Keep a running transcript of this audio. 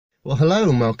Well, hello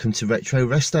and welcome to Retro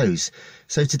Restos.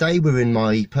 So today we're in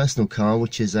my personal car,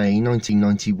 which is a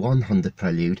 1991 Honda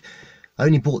Prelude. I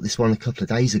only bought this one a couple of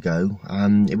days ago.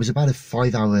 It was about a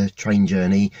 5-hour train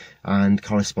journey and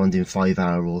corresponding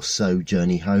 5-hour or so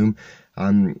journey home.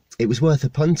 It was worth a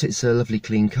punt. It's a lovely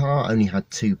clean car, only had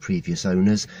 2 previous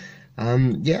owners.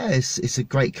 Yeah, it's a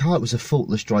great car. It was a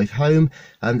faultless drive home.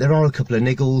 There are a couple of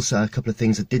niggles, a couple of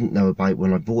things I didn't know about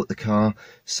when I bought the car.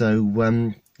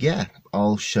 So yeah,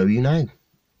 I'll show you now.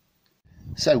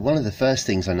 So one of the first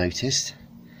things I noticed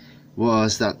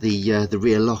was that the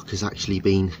rear lock has actually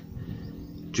been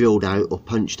drilled out or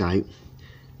punched out,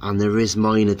 and there is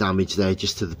minor damage there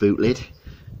just to the boot lid,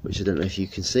 which I don't know if you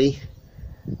can see.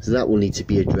 So that will need to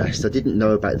be addressed. I didn't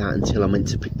know about that until I went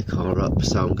to pick the car up,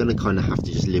 so I'm going to kind of have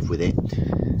to just live with it.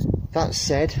 That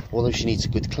said, although she needs a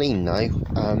good clean now,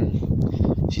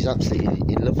 she's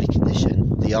absolutely in lovely condition.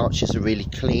 The arches are really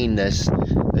clean. There's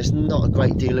not a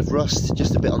great deal of rust,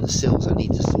 just a bit on the sills I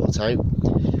need to sort out.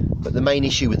 But the main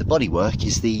issue with the bodywork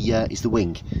is the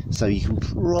wing. So you can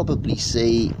probably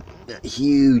see a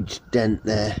huge dent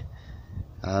there.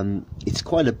 It's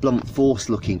quite a blunt force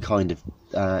looking kind of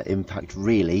impact,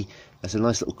 really. There's a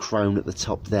nice little crown at the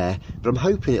top there, but I'm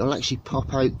hoping it'll actually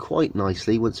pop out quite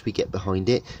nicely once we get behind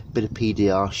it. A bit of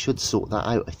PDR should sort that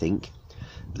out, I think.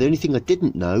 But the only thing I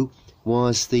didn't know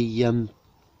was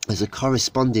there's a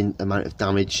corresponding amount of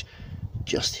damage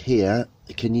just here.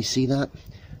 Can you see that?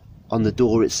 On the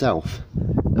door itself.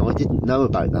 Now, I didn't know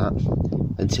about that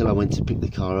until I went to pick the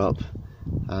car up,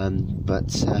 but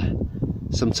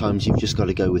sometimes you've just got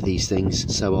to go with these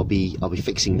things. So I'll be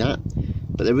fixing that.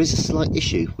 But there is a slight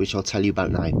issue which I'll tell you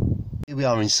about now. Here we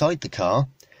are inside the car,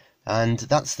 and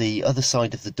that's the other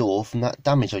side of the door from that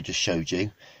damage I just showed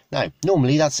you. Now,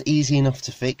 normally that's easy enough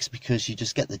to fix because you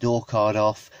just get the door card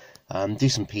off, do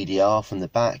some PDR from the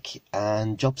back,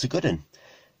 and job's a good one.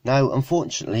 Now,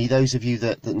 unfortunately, those of you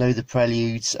that know the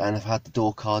Preludes and have had the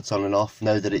door cards on and off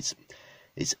know that it's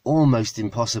almost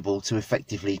impossible to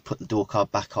effectively put the door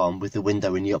card back on with the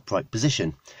window in the upright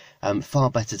position. Far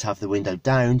better to have the window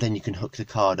down, then you can hook the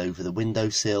card over the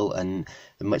windowsill, and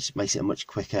makes it a much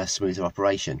quicker, smoother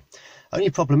operation. Only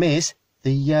problem is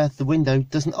the window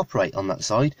doesn't operate on that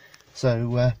side.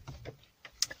 So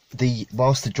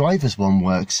whilst the driver's one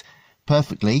works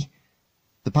perfectly,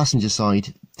 the passenger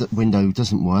side window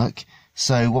doesn't work.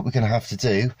 So what we're going to have to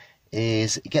do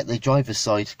is get the driver's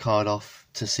side card off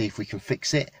to see if we can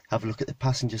fix it, have a look at the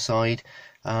passenger side,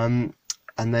 and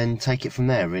then take it from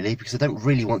there, really, because I don't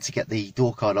really want to get the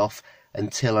door card off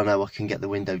until I know I can get the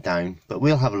window down. But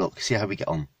we'll have a look, see how we get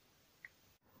on.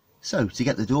 So to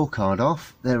get the door card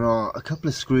off, there are a couple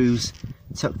of screws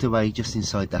tucked away just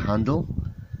inside the handle.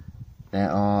 There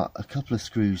are a couple of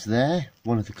screws there.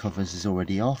 One of the covers is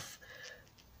already off.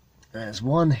 There's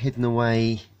one hidden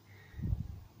away,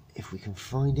 if we can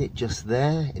find it, just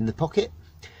there in the pocket.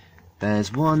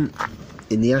 There's one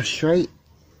in the ashtray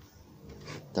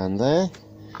down there.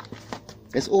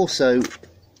 There's also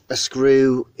a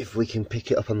screw, if we can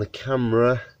pick it up on the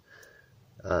camera,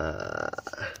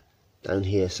 down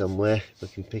here somewhere, if we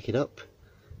can pick it up,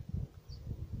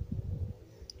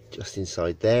 just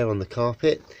inside there on the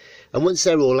carpet. And once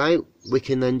they're all out, we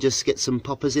can then just get some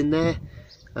poppers in there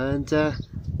and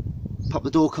pop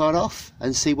the door card off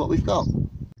and see what we've got.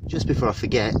 Just before I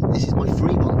forget, this is my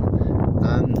free one.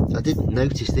 I didn't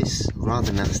notice this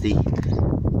rather nasty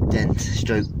dent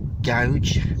stroke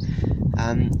gouge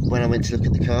when I went to look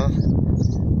at the car.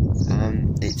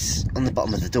 It's on the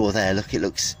bottom of the door there. Look,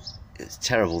 it's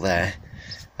terrible there.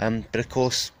 But of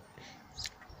course,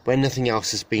 when nothing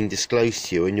else has been disclosed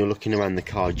to you and you're looking around the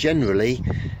car generally,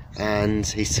 and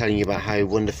he's telling you about how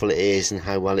wonderful it is and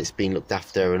how well it's been looked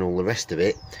after and all the rest of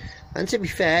it, and to be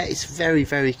fair, it's very,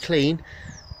 very clean.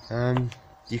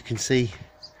 You can see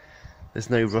there's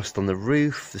no rust on the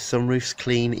roof, the sunroof's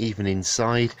clean even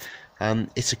inside.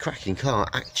 It's a cracking car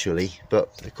actually, but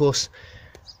of course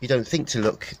you don't think to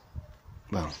look.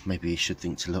 Well, maybe you should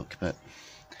think to look, but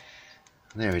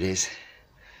there it is.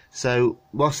 So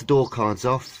whilst the door card's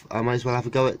off, I might as well have a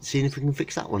go at seeing if we can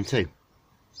fix that one too.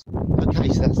 Okay,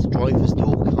 so that's the driver's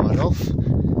door card off.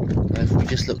 Now if we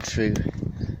just look through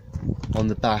on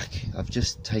the back, I've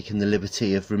just taken the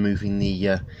liberty of removing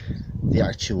the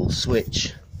actual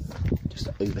switch just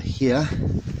over here.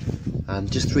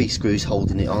 Just 3 screws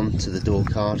holding it on to the door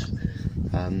card,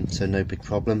 so no big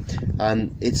problem.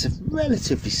 It's a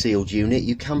relatively sealed unit.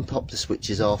 You can pop the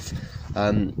switches off.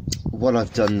 What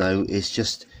I've done though is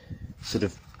just sort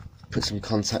of put some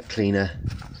contact cleaner,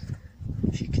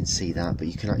 if you can see that, but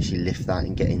you can actually lift that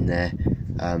and get in there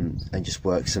and just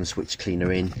work some switch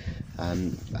cleaner in,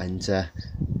 and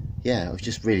yeah, I've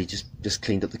just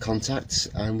cleaned up the contacts,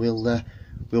 and we'll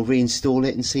reinstall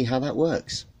it and see how that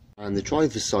works. And the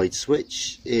driver's side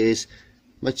switch is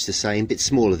much the same, bit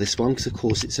smaller this one, because of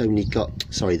course it's only got,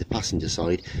 sorry, the passenger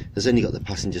side, there's only got the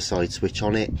passenger side switch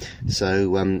on it.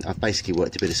 So I've basically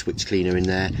worked a bit of switch cleaner in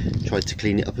there, tried to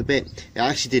clean it up a bit. It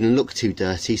actually didn't look too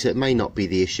dirty, so it may not be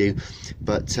the issue,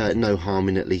 but no harm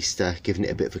in at least giving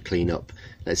it a bit of a clean up.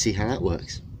 Let's see how that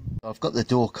works. I've got the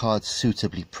door card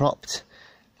suitably propped.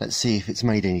 Let's see if it's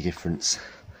made any difference.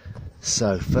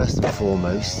 So first and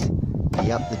foremost,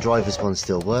 yep, the driver's one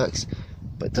still works,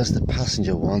 but does the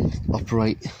passenger one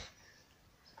operate?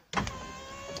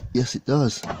 Yes, it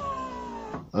does.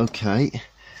 Okay,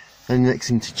 and the next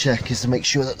thing to check is to make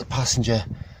sure that the passenger,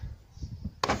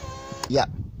 yeah,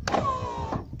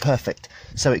 perfect.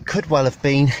 So it could well have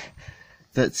been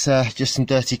that's just some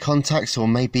dirty contacts, or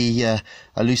maybe a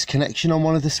loose connection on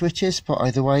one of the switches, but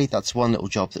either way, that's one little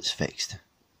job that's fixed.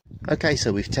 Okay,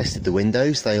 so we've tested the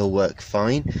windows, they all work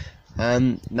fine.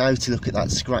 Now to look at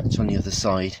that scratch on the other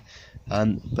side,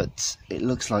 but it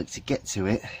looks like to get to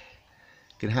it,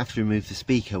 gonna have to remove the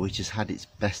speaker, which has had its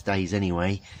best days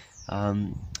anyway,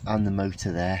 and the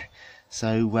motor there.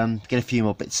 So get a few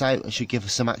more bits out. It should give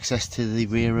us some access to the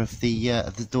rear of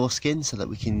the door skin, so that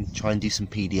we can try and do some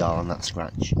PDR on that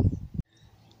scratch.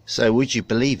 So would you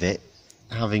believe it,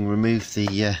 having removed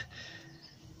the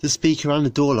speaker and the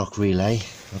door lock relay,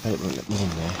 I bet it won't let me in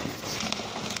there,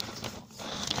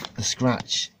 the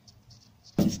scratch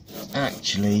is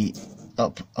actually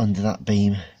up under that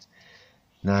beam.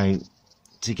 Now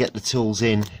to get the tools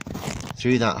in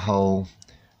through that hole,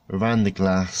 around the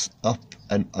glass, up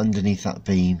and underneath that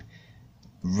beam,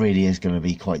 really is going to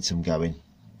be quite some going.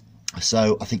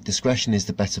 So I think discretion is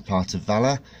the better part of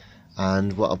valour,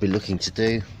 and what I'll be looking to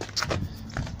do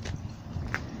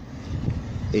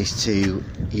is to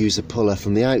use a puller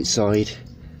from the outside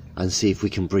and see if we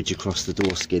can bridge across the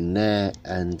door skin there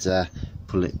and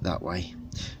pull it that way.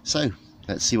 So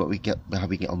let's see how we get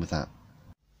on with that.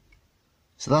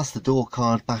 So that's the door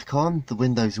card back on, the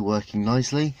windows are working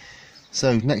nicely.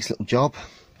 So next little job,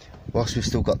 whilst we've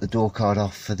still got the door card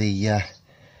off for the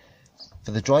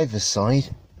driver's side,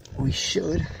 we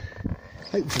should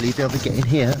hopefully be able to get in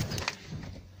here.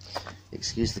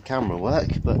 Excuse the camera work,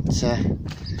 but I'm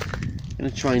going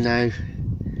to try now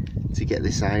to get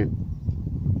this out.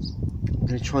 I'm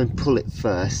going to try and pull it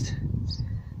first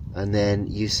and then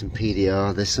use some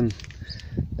PDR. There's some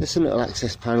little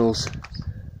access panels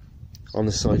on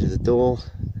the side of the door.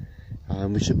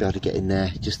 We should be able to get in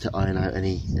there just to iron out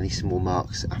any small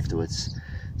marks afterwards.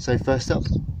 So first up,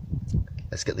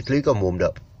 let's get the glue gun warmed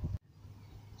up.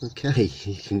 Okay,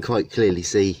 you can quite clearly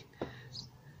see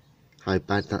how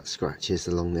bad that scratch is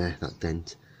along there, that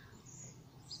dent.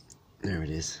 There it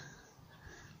is.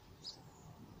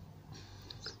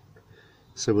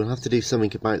 So we'll have to do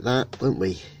something about that, won't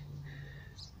we?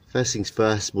 First things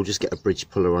first, we'll just get a bridge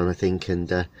puller on, I think,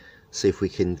 and see if we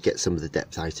can get some of the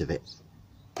depth out of it.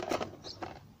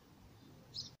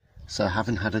 So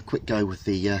having had a quick go with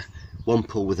the one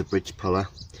pull with a bridge puller,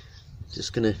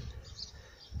 just going to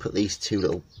put these two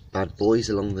little bad boys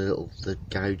along the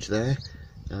gouge there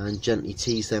and gently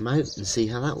tease them out and see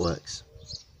how that works.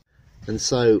 And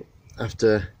so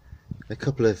after a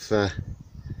couple of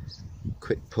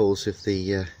quick pulls with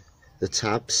the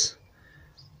tabs,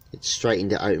 it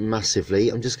straightened it out massively.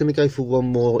 I'm just going to go for one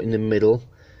more in the middle,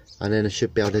 and then I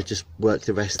should be able to just work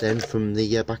the rest then from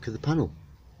the back of the panel.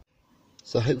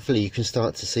 So hopefully you can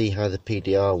start to see how the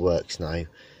PDR works now.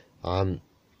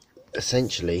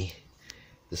 Essentially,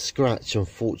 the scratch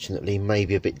unfortunately may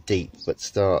be a bit deep, but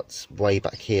starts way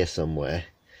back here somewhere.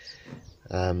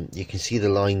 You can see the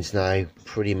lines now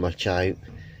pretty much out,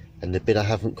 and the bit I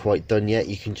haven't quite done yet,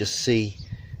 you can just see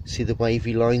the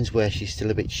wavy lines where she's still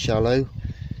a bit shallow.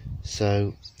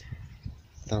 So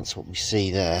that's what we see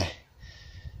there,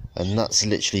 and that's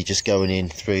literally just going in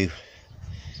through,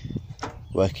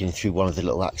 working through one of the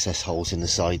little access holes in the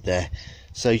side there.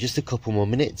 So just a couple more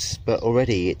minutes, but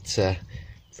already it's if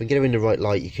we get her in the right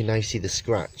light, you can now see the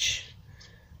scratch,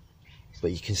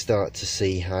 but you can start to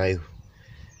see how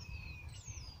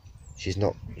she's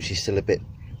still a bit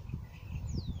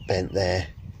bent there,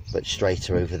 but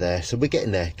straighter over there. So we're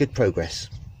getting there, good progress.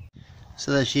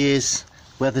 So there she is.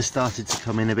 Weather started to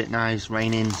come in a bit now, it's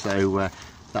raining, so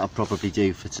that'll probably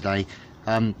do for today.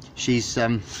 She's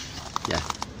yeah,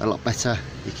 a lot better.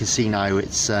 You can see now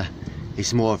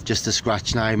it's more of just a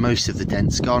scratch now. Most of the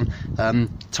dent's gone.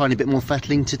 Tiny bit more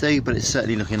fettling to do, but it's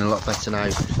certainly looking a lot better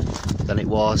now than it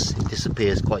was. It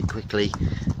disappears quite quickly.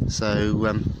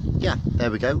 So yeah, there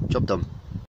we go, job done.